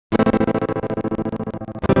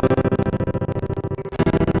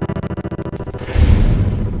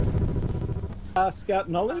Scout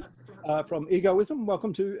Nolly from Egoism.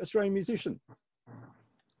 Welcome to Australian Musician.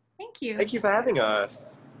 Thank you. Thank you for having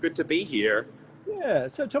us. Good to be here. Yeah,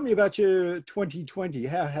 so tell me about your 2020.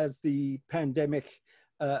 How has the pandemic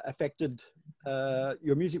affected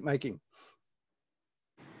your music making?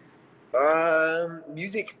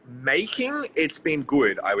 Music making, it's been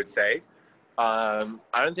good, I would say. I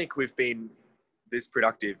don't think we've been this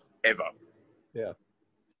productive ever. Yeah.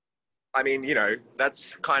 I mean, you know,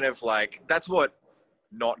 that's kind of like, that's what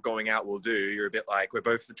not going out will do. You're a bit like, we're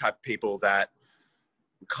both the type of people that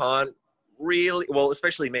can't really, well,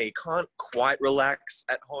 especially me, can't quite relax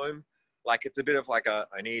at home. Like, it's a bit of like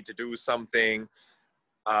I need to do something.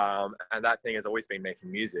 And that thing has always been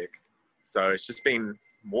making music. So it's just been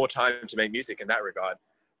more time to make music in that regard,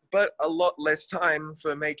 but a lot less time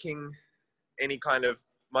for making any kind of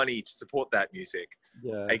money to support that music,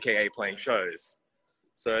 aka playing shows.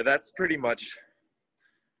 So that's pretty much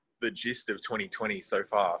the gist of 2020 so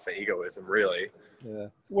far for Egoism, really. Yeah.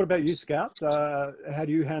 What about you, Scout? How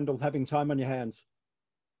do you handle having time on your hands?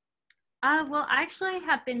 Well, I actually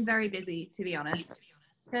have been very busy, to be honest,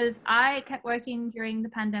 because I kept working during the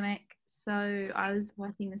pandemic, so I was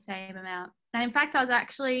working the same amount. And in fact, I was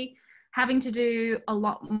actually having to do a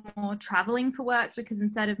lot more traveling for work, because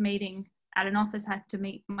instead of meeting at an office, I have to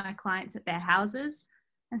meet my clients at their houses.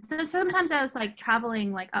 And so sometimes I was like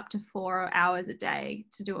traveling like up to 4 hours a day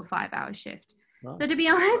to do a 5-hour shift. Wow. So to be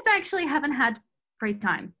honest, I actually haven't had free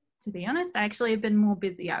time. To be honest, I actually have been more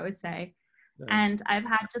busy, I would say. Yeah. And I've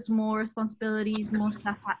had just more responsibilities, more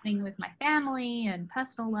stuff happening with my family and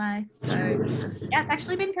personal life. So yeah, it's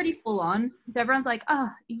actually been pretty full on. So everyone's like, oh,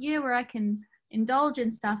 a year where I can indulge in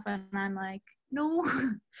stuff. And I'm like, no,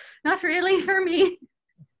 not really for me.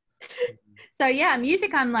 So yeah,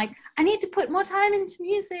 music, I'm like, I need to put more time into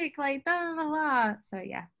music, like da da da. So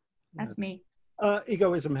yeah, that's me.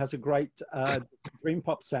 Egoism has a great dream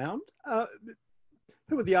pop sound.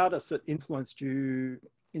 Who are the artists that influenced you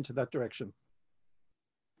into that direction?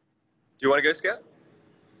 Do you want to go, Scout?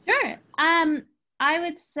 Sure. I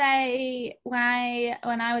would say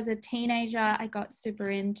when I was a teenager, I got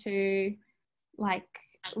super into like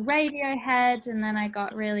Radiohead, and then I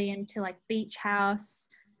got really into like Beach House.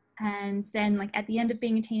 And then like at the end of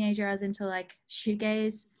being a teenager, I was into like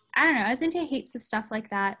shoegaze. I don't know, I was into heaps of stuff like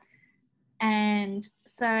that. And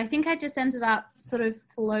so I think I just ended up sort of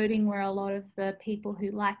floating where a lot of the people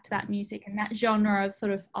who liked that music and that genre of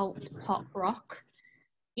sort of alt pop rock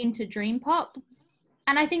into dream pop.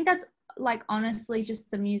 And I think that's like honestly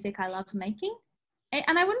just the music I love making.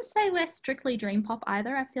 And I wouldn't say we're strictly dream pop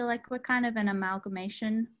either. I feel like we're kind of an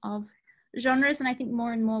amalgamation of genres. And I think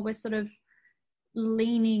more and more we're sort of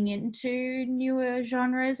leaning into newer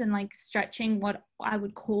genres and like stretching what I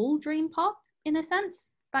would call dream pop in a sense.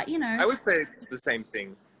 But you know, I would say the same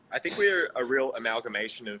thing. I think we're a real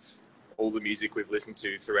amalgamation of all the music we've listened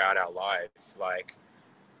to throughout our lives. Like,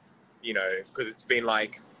 you know, because it's been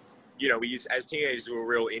like, you know, as teenagers, we were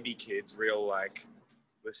real indie kids, real like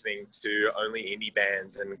listening to only indie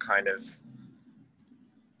bands and kind of,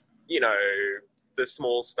 you know, the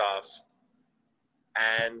small stuff.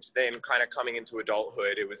 And then kind of coming into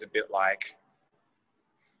adulthood, it was a bit like,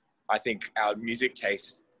 I think our music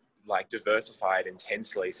taste like diversified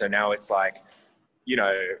intensely. So now it's like, you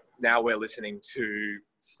know, now we're listening to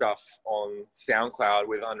stuff on SoundCloud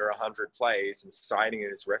with under 100 plays and citing it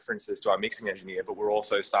as references to our mixing engineer, but we're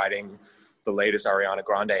also citing the latest Ariana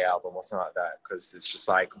Grande album or something like that, because it's just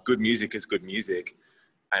like good music is good music.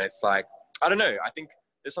 And it's like, I don't know, I think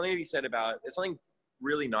there's something to be said about, there's something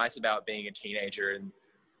really nice about being a teenager and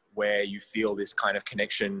where you feel this kind of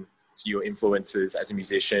connection to your influences as a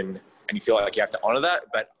musician and you feel like you have to honor that.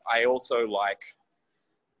 But I also like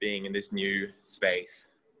being in this new space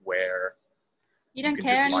where you don't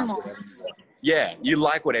care anymore. Yeah, you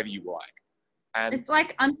like whatever you like. And it's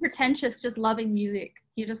like unpretentious, just loving music.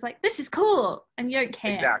 You're just like, this is cool, and you don't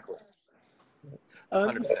care. Exactly.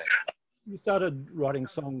 100%. You started writing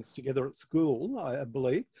songs together at school, I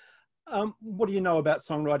believe. What do you know about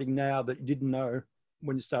songwriting now that you didn't know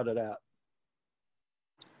when you started out?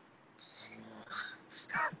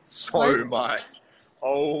 So much.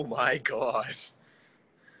 Oh my God.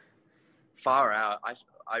 Far out.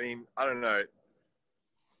 I mean, I don't know.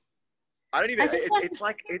 I don't even,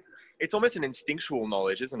 it's almost an instinctual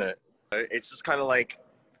knowledge, isn't it? It's just kind of like,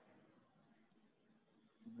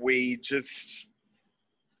 it's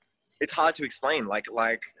hard to explain. Like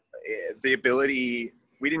the ability,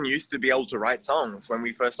 we didn't used to be able to write songs. When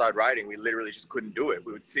we first started writing, we literally just couldn't do it.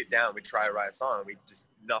 We would sit down, we'd try to write a song,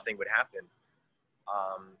 nothing would happen.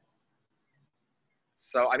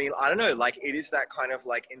 So, I mean, I don't know, like it is that kind of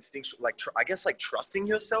like instinctual, like, I guess like trusting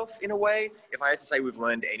yourself in a way. If I had to say we've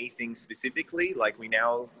learned anything specifically, like we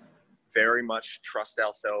now very much trust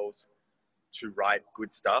ourselves to write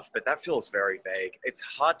good stuff, but that feels very vague. It's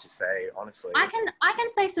hard to say, honestly. I can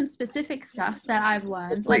say some specific stuff that I've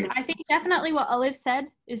learned. Like, I think definitely what Olive said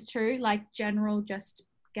is true, like general, just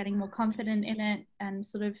getting more confident in it and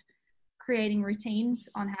sort of creating routines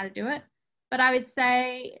on how to do it. But I would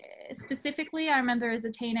say specifically, I remember as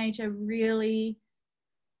a teenager really,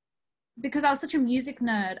 because I was such a music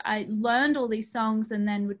nerd, I learned all these songs and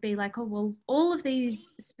then would be like, oh, well, all of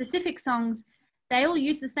these specific songs, they all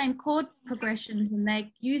use the same chord progressions and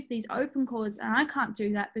they use these open chords, and I can't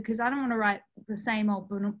do that because I don't want to write the same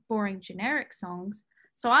old boring generic songs.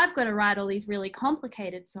 So I've got to write all these really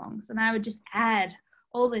complicated songs, and I would just add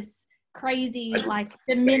all this crazy like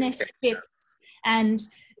diminished fifths and,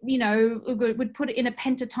 you know, would put it in a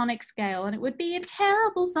pentatonic scale, and it would be a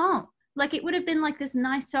terrible song. Like, it would have been like this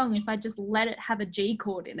nice song if I just let it have a G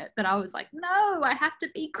chord in it, but I was like, no, I have to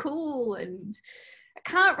be cool and I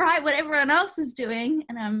can't write what everyone else is doing.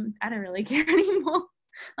 And I don't really care anymore.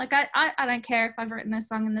 Like, I don't care if I've written a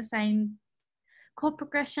song in the same chord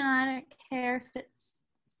progression. I don't care if it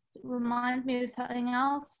reminds me of something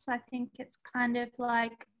else. I think it's kind of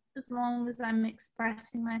like, as long as I'm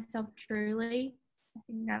expressing myself truly, I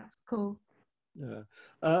think that's cool.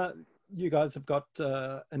 Yeah. You guys have got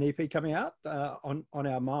an EP coming out on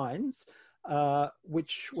Our Minds,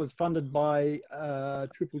 which was funded by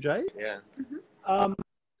Triple J. Yeah. Mm-hmm.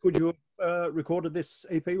 Could you have recorded this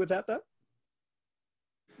EP without that?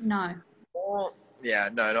 No. Well, yeah,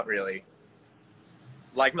 no, not really.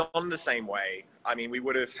 Like, not in the same way. I mean, we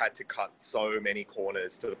would have had to cut so many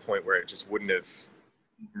corners to the point where it just wouldn't have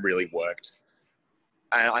really worked.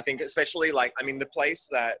 And I think especially, like, I mean, the place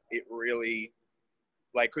that it really,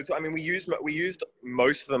 like, because I mean, we used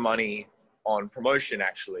most of the money on promotion,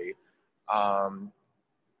 actually.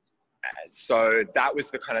 So that was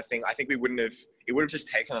the kind of thing. I think it would have just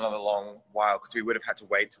taken another long while, because we would have had to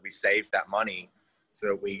wait till we saved that money so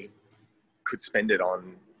that we could spend it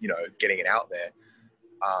on, you know, getting it out there.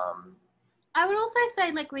 I would also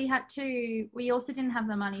say, like, we also didn't have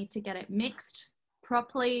the money to get it mixed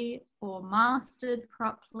properly or mastered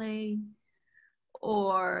properly,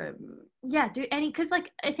 or because,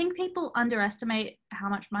 like, I think people underestimate how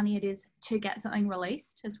much money it is to get something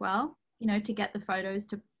released as well, you know, to get the photos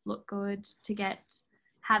to look good, to get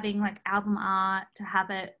having like album art, to have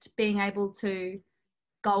it being able to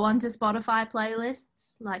go onto Spotify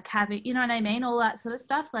playlists, like having, you know what I mean, all that sort of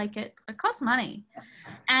stuff. Like, it costs money,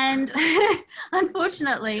 and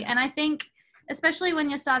unfortunately, and I think especially when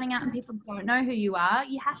you're starting out and people don't know who you are,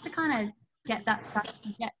 you have to kind of get that stuff to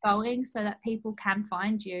get going so that people can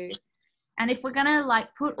find you. And if we're gonna like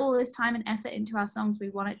put all this time and effort into our songs, we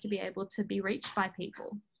want it to be able to be reached by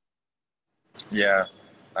people. Yeah,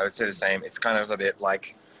 I would say the same. It's kind of a bit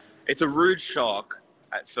like, it's a rude shock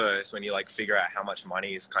at first when you like figure out how much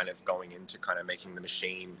money is kind of going into kind of making the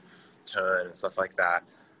machine turn and stuff like that.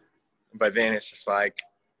 But then it's just like,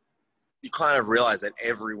 you kind of realize that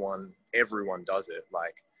everyone does it.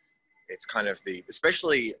 Like, it's kind of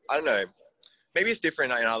especially, I don't know, maybe it's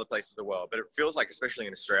different in other places of the world, but it feels like, especially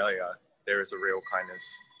in Australia, there is a real kind of,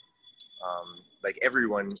 like,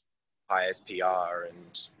 everyone hires PR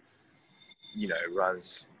and, you know,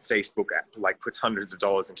 runs Facebook, like puts hundreds of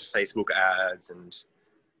dollars into Facebook ads, and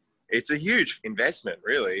it's a huge investment,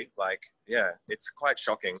 really. Like, yeah, it's quite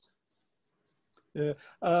shocking. Yeah,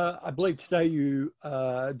 I believe today you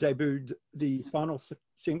debuted the final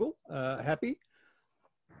single, Happy.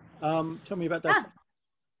 Tell me about that. Yeah.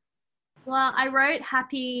 Well, I wrote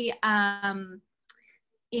Happy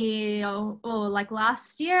like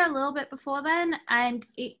last year, a little bit before then, and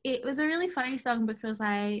it was a really funny song because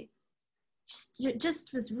I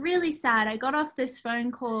just was really sad. I got off this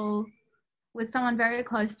phone call with someone very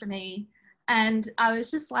close to me, and I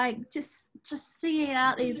was just like, just singing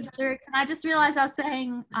out these lyrics, and I just realized I was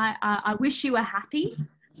saying, I wish you were happy,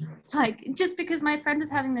 like, just because my friend was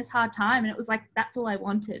having this hard time, and it was like, that's all I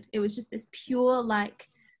wanted. It was just this pure, like,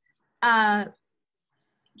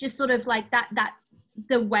 just sort of like that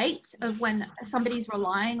the weight of when somebody's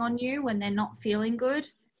relying on you when they're not feeling good,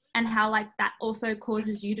 and how like that also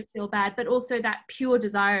causes you to feel bad, but also that pure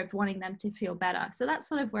desire of wanting them to feel better. So that's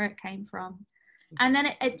sort of where it came from. And then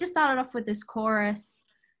it just started off with this chorus,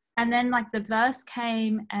 and then like the verse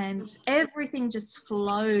came, and everything just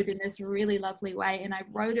flowed in this really lovely way. And I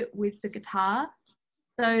wrote it with the guitar.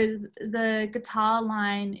 So the guitar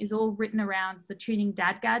line is all written around the tuning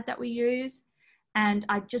dadgad that we use. and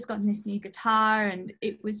I'd just gotten this new guitar, and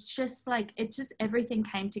it was just like, everything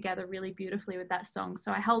came together really beautifully with that song.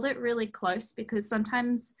 So I held it really close, because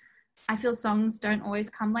sometimes I feel songs don't always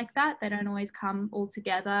come like that. They don't always come all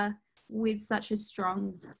together with such a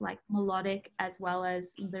strong, like, melodic as well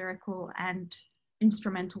as lyrical and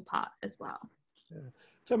instrumental part as well. Yeah.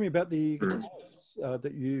 Tell me about the guitars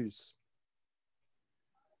that you use.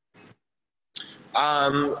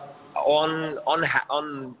 On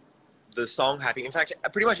the song Happy, in fact,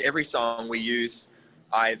 pretty much every song we use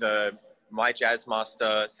either my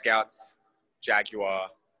Jazzmaster, Scout's Jaguar,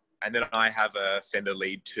 and then I have a Fender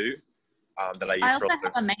Lead too that I use.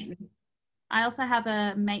 I also have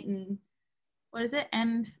a Maton, what is it,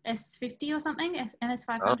 MS50 or something,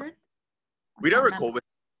 MS500. We don't record with.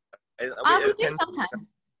 We do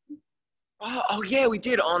sometimes. Oh yeah, we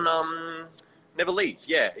did on Never Leave.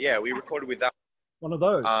 Yeah, we recorded with that. One of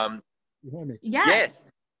those. You hear me? Yeah.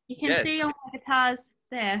 Yes. You can see all my guitars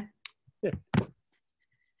there. Yeah.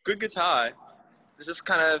 Good guitar. It's just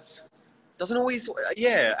kind of doesn't always.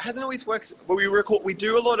 Yeah, it hasn't always worked. But we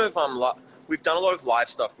do a lot of we've done a lot of live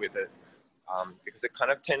stuff with it because it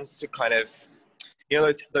kind of tends to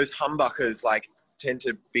those humbuckers like tend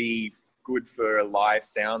to be good for a live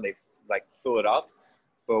sound. They like fill it up,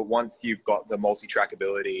 but once you've got the multi-track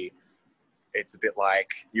ability, it's a bit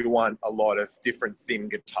like you want a lot of different thin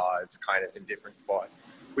guitars kind of in different spots,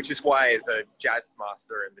 which is why the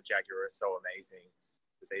Jazzmaster and the Jaguar are so amazing,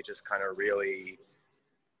 because they just kind of really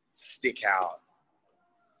stick out,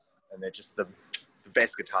 and they're just the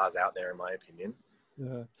best guitars out there in my opinion.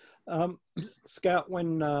 Yeah. Scout,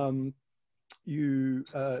 when you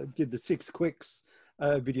did the 6 Quicks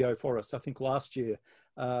video for us, I think last year,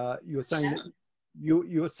 you were saying that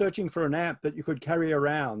you were searching for an amp that you could carry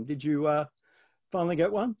around. Did you finally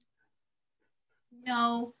get one?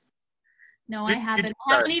 No, I haven't.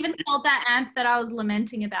 I haven't even sold that amp that I was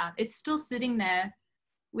lamenting about. It's still sitting there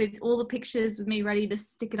with all the pictures with me ready to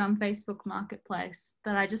stick it on Facebook Marketplace,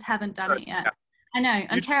 but I just haven't done it yet. I know,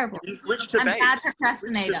 I'm terrible. You switched to I'm a bass. bad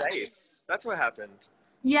procrastinator. That's what happened.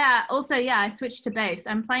 Yeah, also, I switched to bass.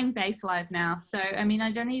 I'm playing bass live now. So, I mean,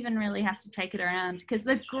 I don't even really have to take it around, because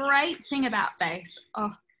the great thing about bass,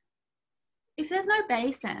 if there's no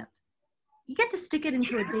bass amp, you get to stick it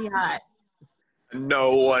into a DI.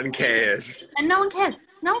 No one cares. And no one cares.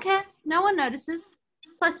 No one cares. No one notices.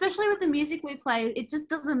 Plus, especially with the music we play, it just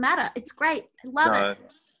doesn't matter. It's great. I love it.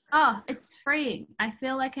 Oh, it's freeing. I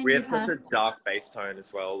feel like we have such a dark bass tone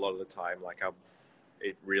as well a lot of the time. Like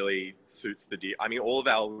it really suits the I mean, all of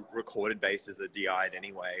our recorded basses are DI'd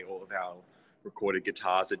anyway. All of our recorded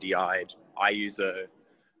guitars are DI'd. I use a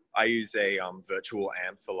virtual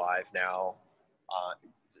amp for live now.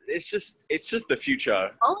 It's just the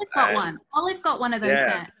future. Olive got one. Olive got one of those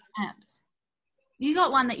amps. You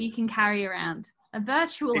got one that you can carry around. A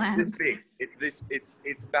virtual amp. It's this big.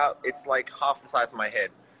 It's like half the size of my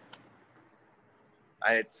head.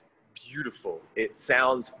 And it's beautiful. It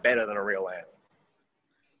sounds better than a real amp.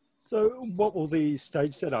 So what will the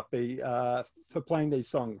stage setup be for playing these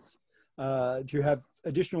songs? Do you have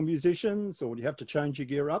additional musicians, or do you have to change your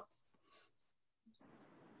gear up?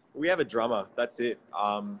 We have a drummer. That's it.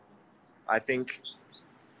 I think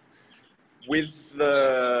with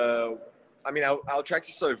our tracks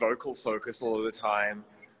are so vocal focused all of the time.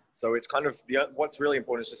 So it's kind of what's really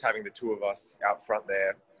important is just having the two of us out front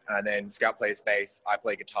there. And then Scout plays bass, I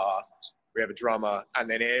play guitar, we have a drummer, and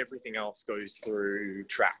then everything else goes through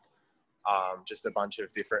track. Just a bunch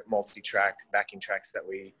of different multi-track backing tracks that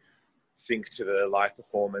we sync to the live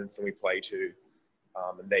performance and we play to.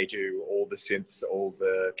 And they do all the synths, all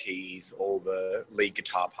the keys, all the lead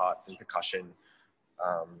guitar parts and percussion.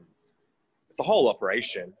 It's a whole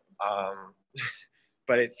operation.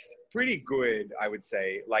 But it's pretty good, I would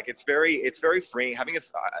say. Like it's very freeing. Having a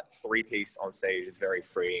 3-piece on stage is very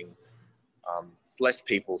freeing. It's less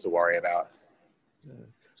people to worry about. Yeah.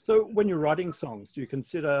 So when you're writing songs, do you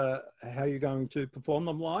consider how you're going to perform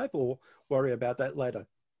them live, or worry about that later?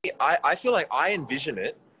 I feel like I envision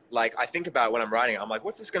it. Like I think about it when I'm writing, I'm like,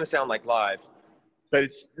 what's this going to sound like live? But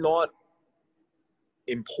it's not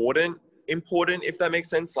important, if that makes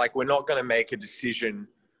sense. Like we're not going to make a decision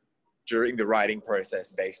during the writing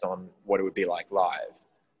process based on what it would be like live.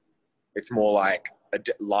 It's more like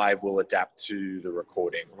live will adapt to the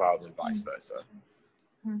recording rather than vice versa.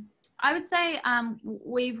 I would say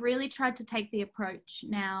we've really tried to take the approach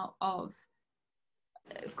now of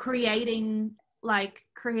recreating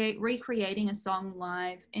a song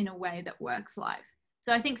live in a way that works live.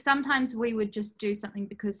 So I think sometimes we would just do something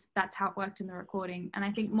because that's how it worked in the recording. And I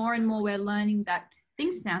think more and more we're learning that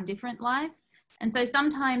things sound different live. And so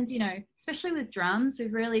sometimes, you know, especially with drums,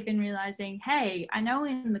 we've really been realizing, hey, I know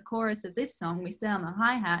in the chorus of this song we stay on the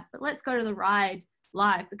hi-hat, but let's go to the ride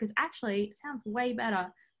live because actually it sounds way better.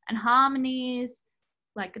 And harmonies,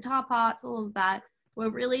 like guitar parts, all of that, we're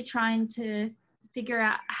really trying to figure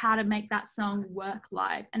out how to make that song work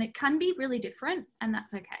live. And it can be really different, and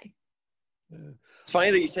that's okay. Yeah. It's funny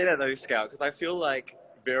that you say that though, Scout, because I feel like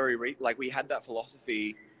like we had that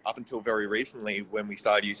philosophy up until very recently when we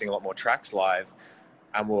started using a lot more tracks live,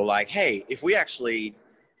 and we were like, hey, if we actually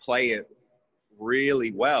play it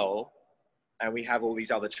really well and we have all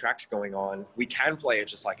these other tracks going on, we can play it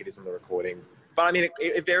just like it is in the recording. But I mean,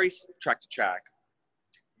 it varies track to track.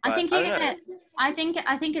 I think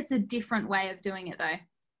it's a different way of doing it though.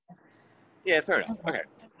 Yeah, fair enough. Okay.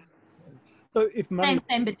 So if money,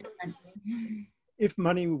 same but different. If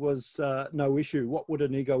money was no issue, what would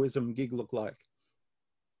an Egoism gig look like?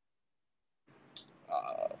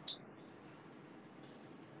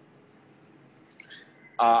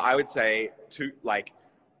 I would say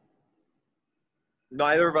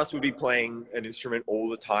neither of us would be playing an instrument all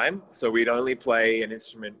the time. So we'd only play an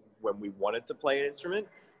instrument when we wanted to play an instrument.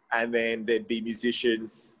 And then there'd be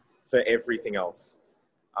musicians for everything else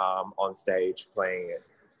on stage playing it.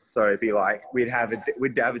 So it'd be like, we'd have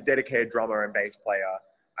a dedicated drummer and bass player.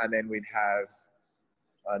 And then we'd have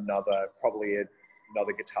probably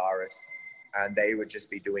another guitarist. And they would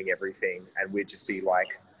just be doing everything. And we'd just be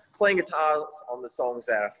like playing guitars on the songs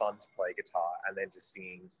that are fun to play guitar, and then just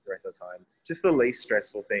singing the rest of the time. Just the least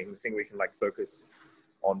stressful thing, the thing we can like focus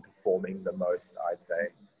on performing the most, I'd say.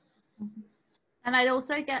 And I'd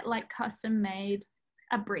also get like custom made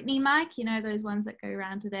a Britney mic, you know, those ones that go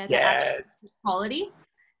around to there. Yes. Quality.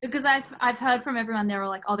 Because I've heard from everyone, they're all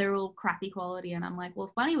like, oh, they're all crappy quality. And I'm like, well,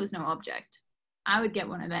 if money was no object, I would get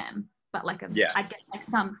one of them. But like I'd get like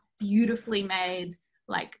some beautifully made,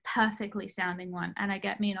 like perfectly sounding one. And I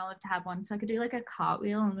get me and Olive to have one. So I could do like a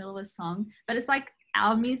cartwheel in the middle of a song. But it's like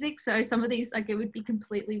our music. So some of these, like it would be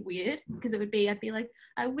completely weird because I'd be like,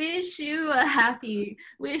 I wish you were happy.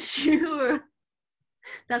 Wish you were.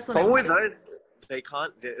 That's what. With those, they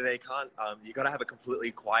can't. You got to have a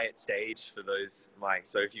completely quiet stage for those mics.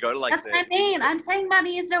 So if you go to like, that's what I mean. I'm saying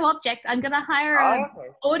money is no object. I'm gonna hire an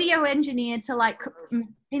audio engineer to like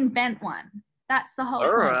invent one. That's the whole.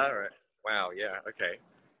 All right. Wow. Yeah. Okay.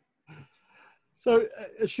 So,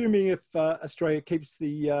 assuming if Australia keeps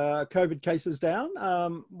the COVID cases down,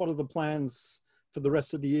 what are the plans for the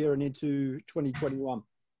rest of the year and into 2021?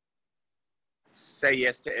 Say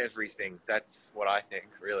yes to everything. That's what I think,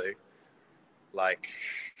 really. Like,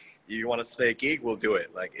 you want to play a gig, we'll do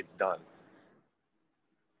it. Like, it's done.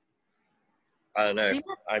 I don't know.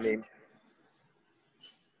 I mean,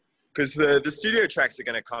 because the studio tracks are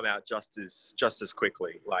going to come out just as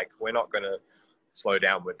quickly. Like, we're not going to slow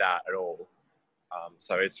down with that at all.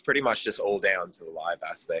 So it's pretty much just all down to the live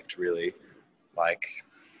aspect, really. Like,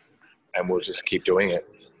 and we'll just keep doing it.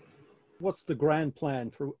 What's the grand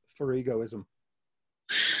plan for Egoism?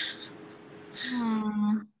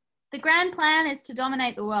 The grand plan is to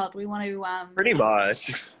dominate the world. We want to pretty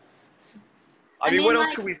much. I mean, what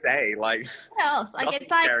else could we say? Like, what else? Like, it's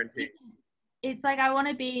like guaranteed. It's like I want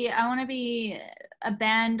to be a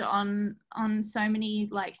band on so many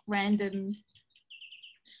like random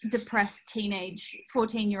depressed teenage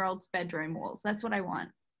 14-year-olds bedroom walls. That's what I want.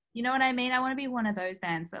 You know what I mean? I want to be one of those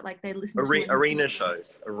bands that like they listen to arena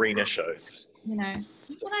shows. You know,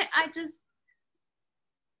 that's what I just.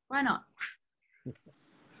 Why not?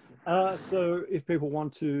 So if people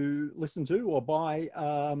want to listen to or buy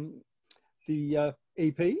the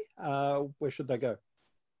EP, where should they go?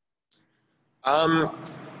 I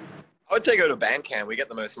would say go to Bandcamp. We get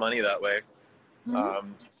the most money that way.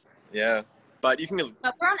 Yeah, but you can.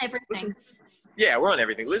 But we're on everything. We're on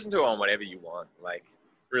everything. Listen to it on whatever you want. Like,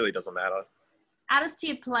 really doesn't matter. Add us to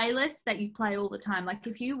your playlist that you play all the time. Like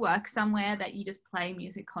if you work somewhere that you just play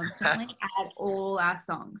music constantly, add all our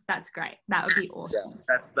songs. That's great. That would be awesome.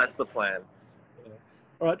 Yeah, that's the plan. Yeah.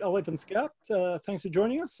 All right, Olive and Scout, thanks for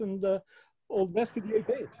joining us, and all the best with the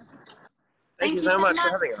EP. Thank you so much for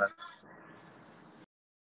having us.